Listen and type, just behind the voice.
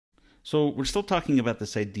So we're still talking about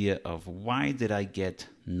this idea of why did I get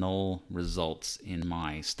null results in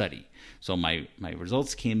my study? So my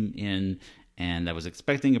results came in and I was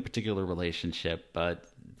expecting a particular relationship, but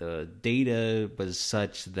the data was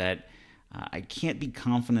such that I can't be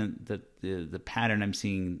confident that the pattern I'm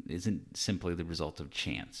seeing isn't simply the result of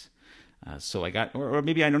chance. So I got, or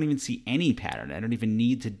maybe I don't even see any pattern. I don't even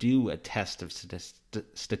need to do a test of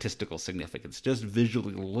statistical significance. Just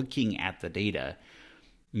visually looking at the data,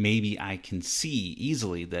 maybe I can see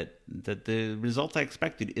easily that the result I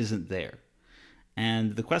expected isn't there.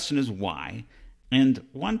 And the question is why? And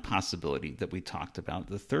one possibility that we talked about,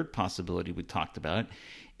 the third possibility we talked about,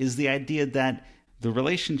 is the idea that the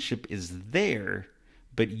relationship is there,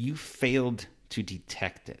 but you failed to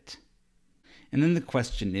detect it. And then the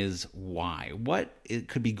question is why? What it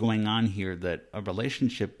could be going on here that a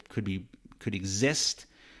relationship could exist,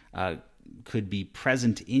 could be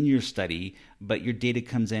present in your study, but your data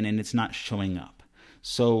comes in and it's not showing up.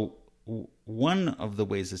 So one of the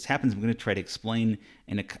ways this happens, I'm going to try to explain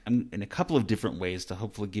in a couple of different ways to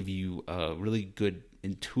hopefully give you a really good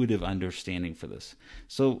intuitive understanding for this.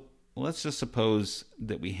 So let's just suppose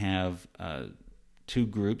that we have two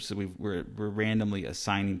groups. So we're randomly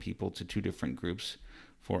assigning people to two different groups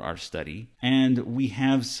for our study. And we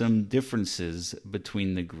have some differences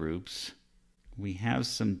between the groups. We have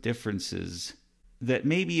some differences that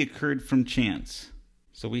maybe occurred from chance.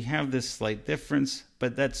 So we have this slight difference,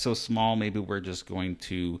 but that's so small, maybe we're just going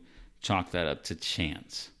to chalk that up to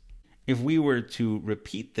chance. If we were to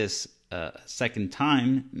repeat this second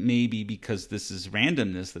time, maybe because this is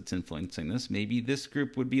randomness that's influencing this, maybe this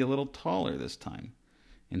group would be a little taller this time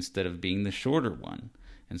instead of being the shorter one.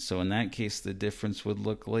 And so in that case, the difference would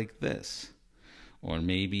look like this. Or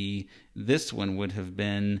maybe this one would have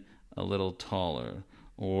been a little taller,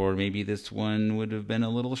 or maybe this one would have been a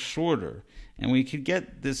little shorter. And we could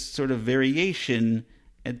get this sort of variation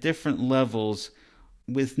at different levels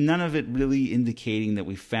with none of it really indicating that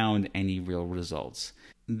we found any real results.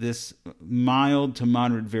 This mild to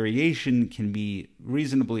moderate variation can be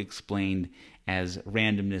reasonably explained as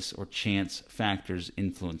randomness or chance factors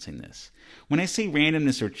influencing this. When I say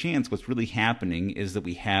randomness or chance, what's really happening is that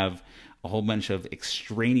we have a whole bunch of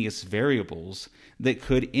extraneous variables that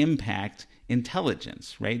could impact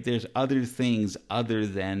intelligence, right? There's other things other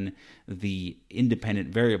than the independent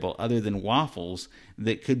variable, other than waffles,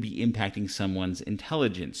 that could be impacting someone's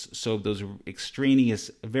intelligence. So those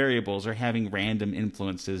extraneous variables are having random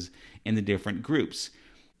influences in the different groups,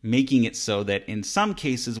 making it so that in some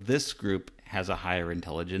cases this group has a higher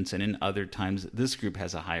intelligence, and in other times this group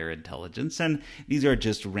has a higher intelligence. And these are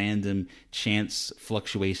just random chance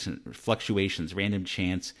fluctuations, random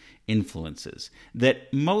chance influences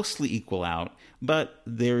that mostly equal out, but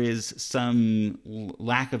there is some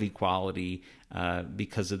lack of equality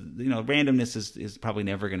because of, randomness is probably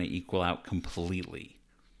never going to equal out completely.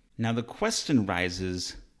 Now the question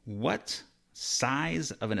rises, what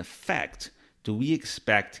size of an effect do we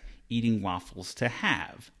expect eating waffles to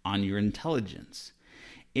have on your intelligence?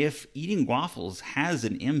 If eating waffles has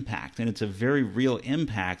an impact, and it's a very real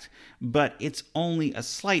impact, but it's only a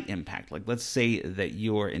slight impact, like let's say that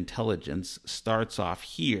your intelligence starts off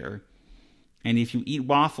here, and if you eat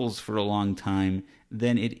waffles for a long time,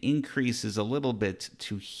 then it increases a little bit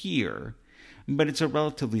to here, but it's a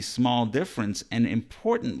relatively small difference, and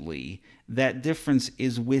importantly, that difference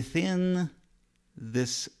is within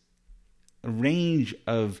this range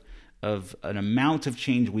of an amount of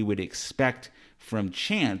change we would expect from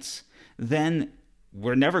chance, then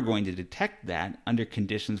we're never going to detect that under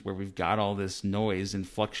conditions where we've got all this noise and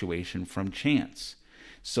fluctuation from chance.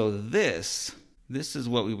 So this is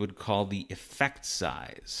what we would call the effect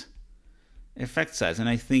size. Effect size, and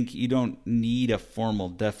I think you don't need a formal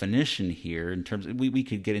definition here in terms of, we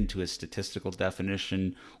could get into a statistical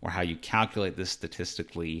definition or how you calculate this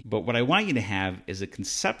statistically, but what I want you to have is a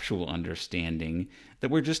conceptual understanding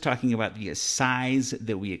that we're just talking about the size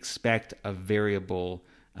that we expect a variable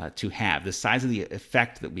to have, the size of the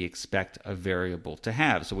effect that we expect a variable to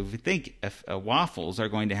have. So if we think waffles are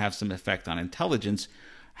going to have some effect on intelligence,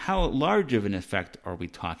 how large of an effect are we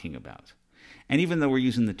talking about? And even though we're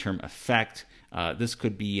using the term effect, this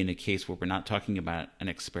could be in a case where we're not talking about an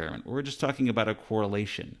experiment. We're just talking about a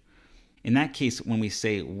correlation. In that case, when we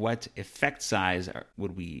say what effect size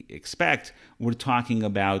would we expect, we're talking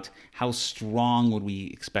about how strong would we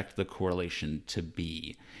expect the correlation to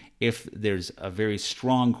be. If there's a very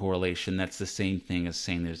strong correlation, that's the same thing as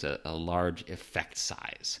saying there's a large effect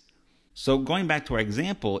size. So going back to our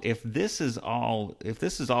example, if this is all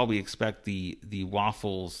we expect the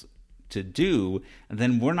waffles to do,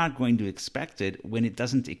 then we're not going to expect it when it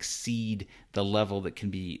doesn't exceed the level that can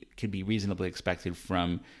be reasonably expected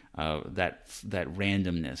from that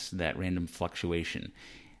randomness, that random fluctuation.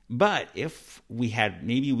 But if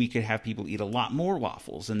maybe we could have people eat a lot more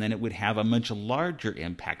waffles, and then it would have a much larger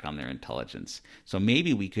impact on their intelligence. So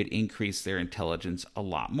maybe we could increase their intelligence a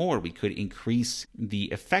lot more. We could increase the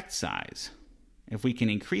effect size. If we can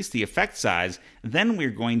increase the effect size, then we're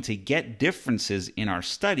going to get differences in our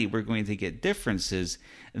study. We're going to get differences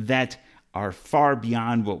that are far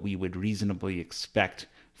beyond what we would reasonably expect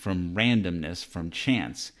from randomness, from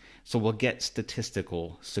chance. So we'll get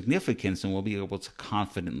statistical significance, and we'll be able to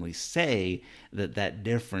confidently say that that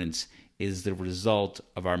difference is the result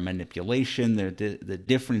of our manipulation. The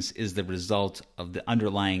difference is the result of the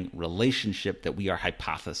underlying relationship that we are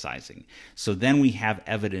hypothesizing. So then we have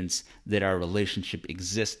evidence that our relationship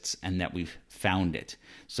exists and that we've found it.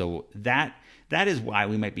 So that is why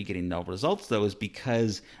we might be getting null results, though, is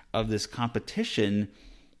because of this competition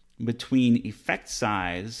between effect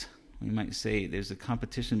size. We might say there's a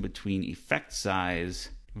competition between effect size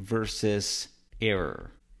versus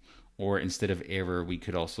error. Or instead of error, we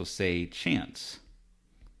could also say chance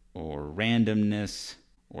or randomness.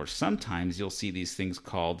 Or sometimes you'll see these things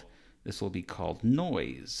this will be called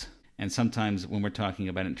noise. And sometimes when we're talking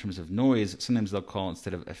about it in terms of noise, sometimes they'll call,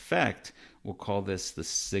 instead of effect, we'll call this the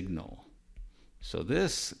signal. So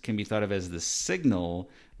this can be thought of as the signal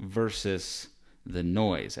versus the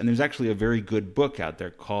noise. And there's actually a very good book out there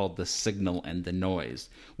called The Signal and the Noise,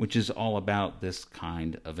 which is all about this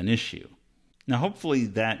kind of an issue. Now, hopefully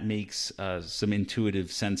that makes some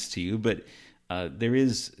intuitive sense to you, but there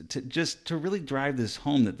is, to really drive this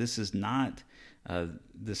home, that this is not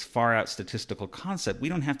this far-out statistical concept. We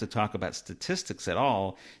don't have to talk about statistics at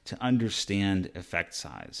all to understand effect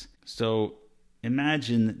size. So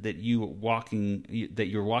imagine that you're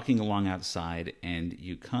walking along outside and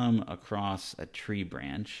you come across a tree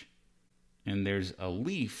branch, and there's a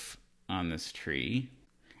leaf on this tree.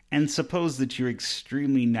 And suppose that you're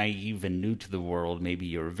extremely naive and new to the world. Maybe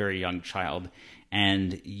you're a very young child,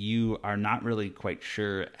 and you are not really quite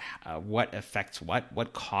sure what affects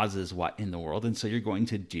what causes what in the world. And so you're going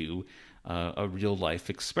to do a real-life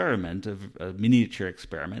experiment, a miniature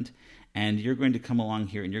experiment, and you're going to come along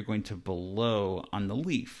here and you're going to blow on the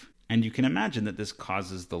leaf. And you can imagine that this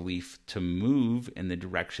causes the leaf to move in the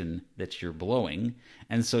direction that you're blowing.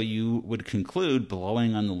 And so you would conclude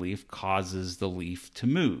blowing on the leaf causes the leaf to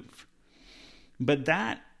move. But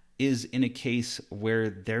that is in a case where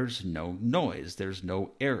there's no noise, there's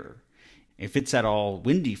no error. If it's at all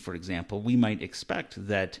windy, for example, we might expect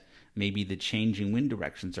that maybe the changing wind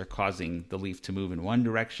directions are causing the leaf to move in one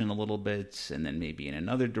direction a little bit, and then maybe in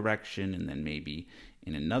another direction, and then maybe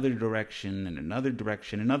in another direction, and another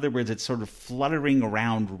direction. In other words, it's sort of fluttering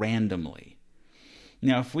around randomly.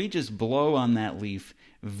 Now, if we just blow on that leaf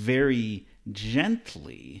very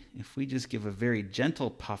gently, if we just give a very gentle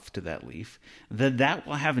puff to that leaf, then that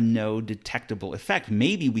will have no detectable effect.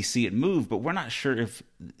 Maybe we see it move, but we're not sure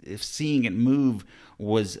if seeing it move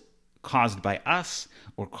was caused by us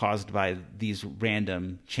or caused by these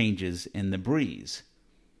random changes in the breeze.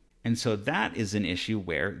 And so that is an issue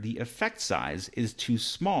where the effect size is too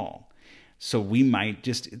small. So we might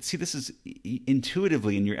just see, this is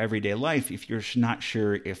intuitively in your everyday life. If you're not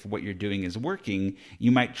sure if what you're doing is working,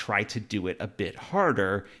 you might try to do it a bit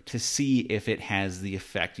harder to see if it has the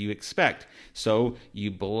effect you expect. So you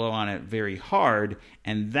blow on it very hard,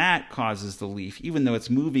 and that causes the leaf, even though it's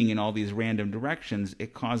moving in all these random directions,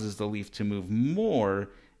 it causes the leaf to move more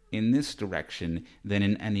in this direction than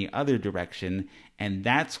in any other direction. And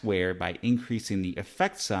that's where, by increasing the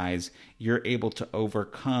effect size, you're able to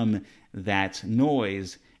overcome that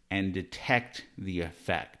noise and detect the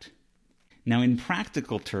effect. Now, in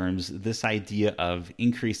practical terms, this idea of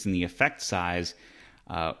increasing the effect size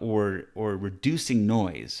or reducing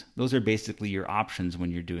noise, those are basically your options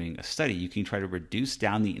when you're doing a study. You can try to reduce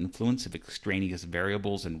down the influence of extraneous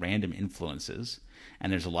variables and random influences,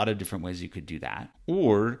 and there's a lot of different ways you could do that.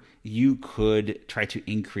 Or you could try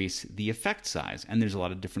to increase the effect size, and there's a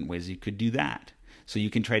lot of different ways you could do that. So you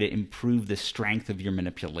can try to improve the strength of your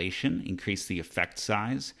manipulation, increase the effect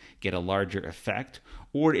size, get a larger effect.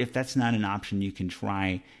 Or if that's not an option, you can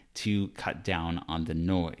try to cut down on the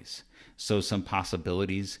noise. So some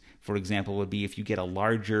possibilities, for example, would be if you get a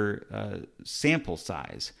larger sample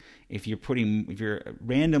size. If you're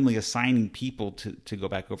randomly assigning people to go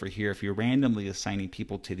back over here, if you're randomly assigning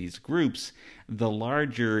people to these groups, the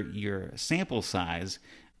larger your sample size,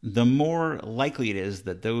 the more likely it is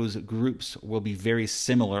that those groups will be very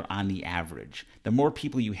similar on the average. The more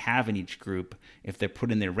people you have in each group, if they're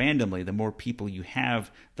put in there randomly, the more people you have,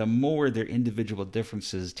 the more their individual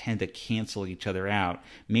differences tend to cancel each other out,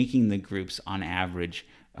 making the groups on average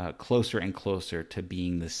closer and closer to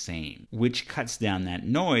being the same, which cuts down that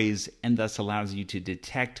noise and thus allows you to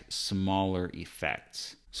detect smaller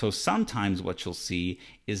effects. So sometimes what you'll see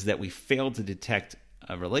is that we fail to detect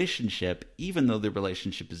a relationship, even though the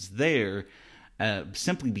relationship is there,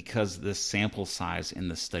 simply because the sample size in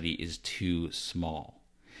the study is too small.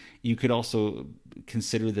 You could also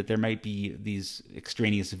consider that there might be these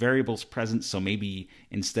extraneous variables present. So maybe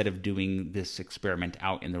instead of doing this experiment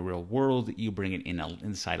out in the real world, you bring it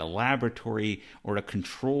inside a laboratory or a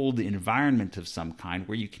controlled environment of some kind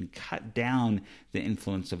where you can cut down the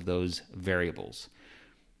influence of those variables.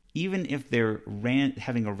 Even if they're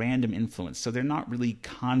having a random influence, so they're not really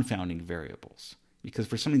confounding variables. Because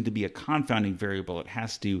for something to be a confounding variable, it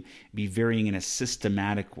has to be varying in a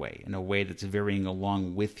systematic way, in a way that's varying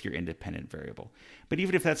along with your independent variable. But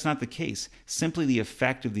even if that's not the case, simply the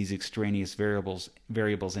effect of these extraneous variables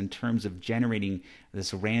in terms of generating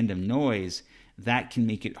this random noise, that can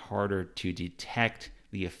make it harder to detect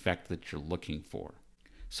the effect that you're looking for.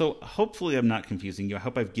 So hopefully I'm not confusing you. I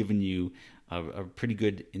hope I've given you a pretty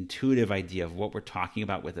good intuitive idea of what we're talking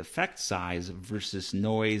about with effect size versus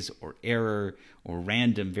noise or error or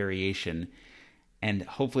random variation. And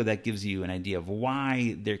hopefully that gives you an idea of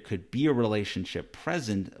why there could be a relationship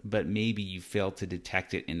present, but maybe you failed to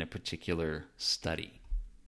detect it in a particular study.